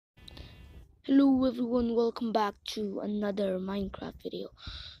Hello everyone, welcome back to another Minecraft video.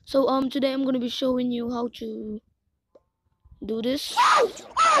 So today I'm gonna be showing you how to do this.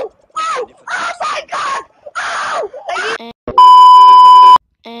 And,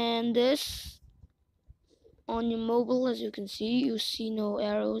 and this on your mobile, as you can see, you see no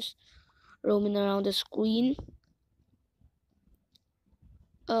arrows roaming around the screen.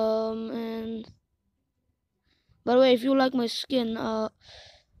 And by the way, if you like my skin,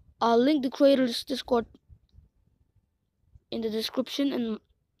 I'll link the creator's Discord in the description, and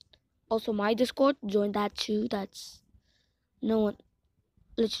also my Discord. Join that too. That's no one,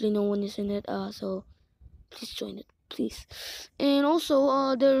 literally no one is in it. So please join it, please. And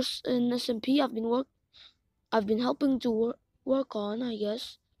also, there's an SMP I've been helping to work on. I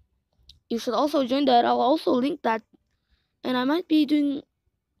guess you should also join that. I'll also link that, and I might be doing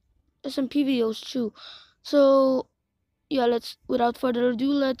SMP videos too. So yeah, without further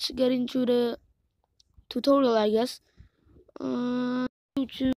ado, let's get into the tutorial. I guess. Alright,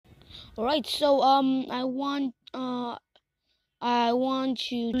 so I want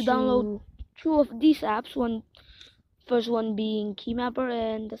you to download two of these apps. First one being Keymapper,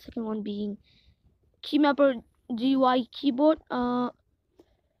 and the second one being Keymapper GUI keyboard.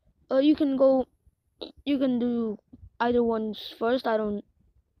 You can do either ones first.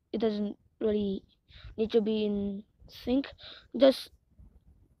 It doesn't really need to be in sync. Just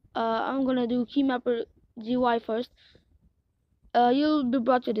I'm gonna do Keymapper GUI first. You'll be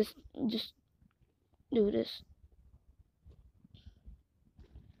brought to this. Just do this.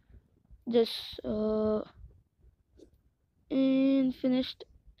 Just and finished.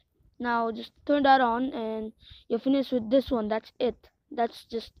 Now just turn that on, and you're finished with this one. That's it. That's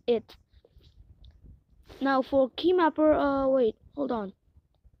just it. Now for Keymapper, wait, hold on.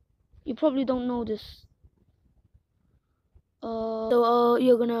 You probably don't know this.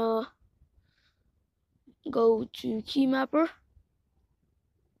 You're gonna go to Keymapper.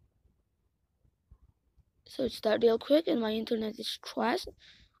 Search that real quick, and my internet is trash.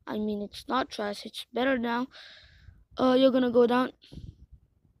 I mean, it's not trash, it's better now. You're gonna go down.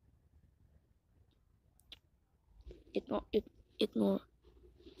 Ignore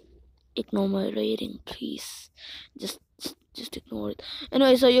my rating, please. Just ignore it.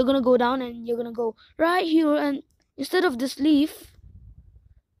 Anyway, so you're gonna go down, and you're gonna go right here, and instead of this leaf,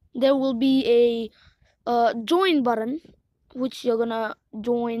 there will be a join button, which you're gonna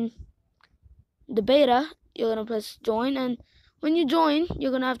join the beta. You're gonna press join, and when you join,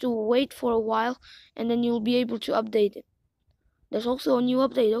 you're gonna have to wait for a while, and then you'll be able to update it. There's also a new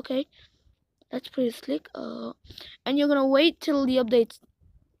update. Okay, that's pretty slick. And you're gonna wait till the update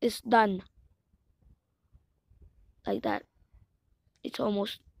is done, like that. It's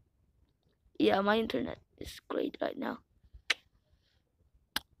almost, yeah, my internet is great right now.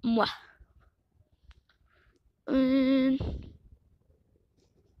 Mwah. And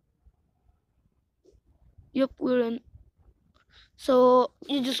yep, we're in. So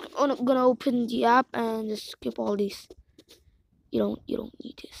you're just gonna open the app and just skip all these. You don't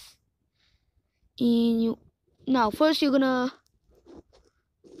need this. And now first you're gonna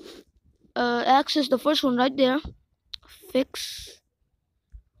access the first one right there. Fix.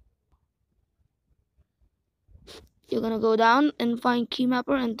 You're gonna go down and find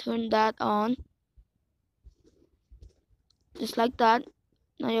Keymapper and turn that on, just like that.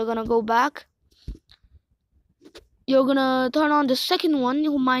 Now you're gonna go back. You're gonna turn on the second one.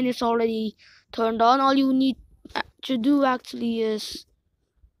 Mine is already turned on. All you need to do actually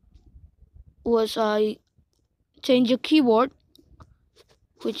was change your keyboard,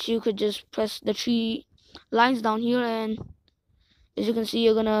 which you could just press the three lines down here, and as you can see,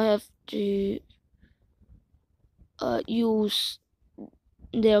 you're gonna have to use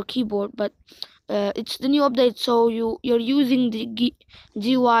their keyboard, but it's the new update, so you're using the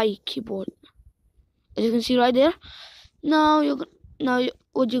GUI keyboard, as you can see right there. Now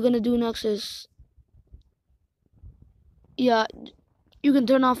what you're gonna do next is, yeah, you can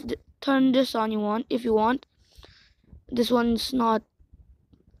turn this on if you want. This one's not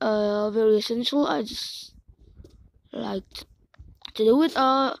very essential. I just like to do it.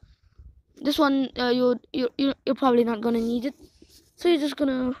 This one you're probably not gonna need it, so you're just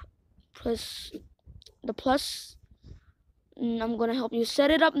gonna press the plus. And I'm gonna help you set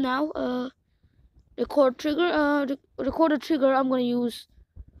it up now. Record trigger. Record a trigger. I'm gonna use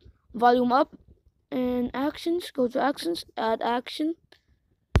volume up, and actions. Go to actions. Add action.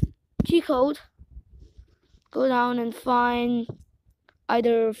 Key code. Go down and find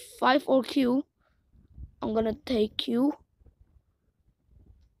either 5 or Q. I'm gonna take Q,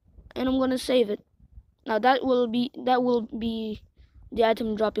 and I'm gonna save it. Now that will be the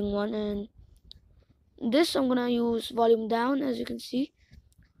item dropping one, and this I'm gonna use volume down, as you can see.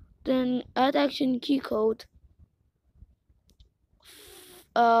 Then add action key code.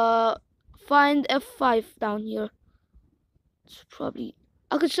 Find F5 down here. It's probably,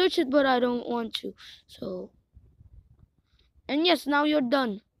 I could search it, but I don't want to. So, and yes, now you're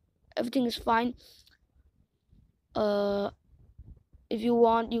done. Everything is fine. If you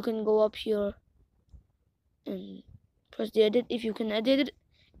want, you can go up here and press the edit. If you can edit it,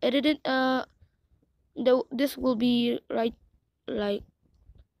 this will be right, like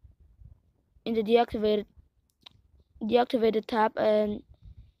in the deactivated tab, and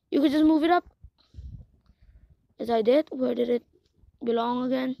you can just move it up as I did. Where did it belong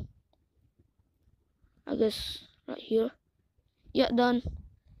again? I guess right here. Yeah, done.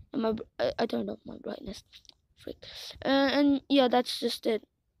 And I turned off my brightness. Frick. And yeah, that's just it.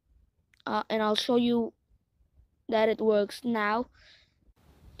 And I'll show you that it works now.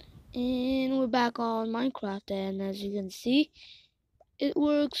 And we're back on Minecraft, and as you can see, it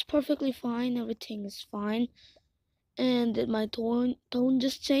works perfectly fine. Everything is fine. And did my tone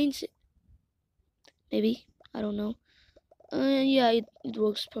just change? Maybe, I don't know. Yeah, it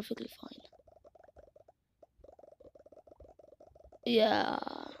works perfectly fine. Yeah.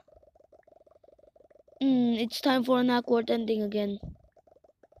 It's time for an awkward ending again.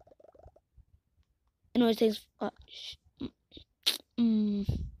 Anyway, thanks.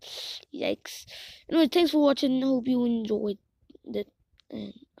 Yikes. Anyway, thanks for watching. Hope you enjoyed it.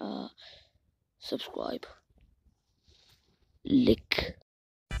 And subscribe. Lick.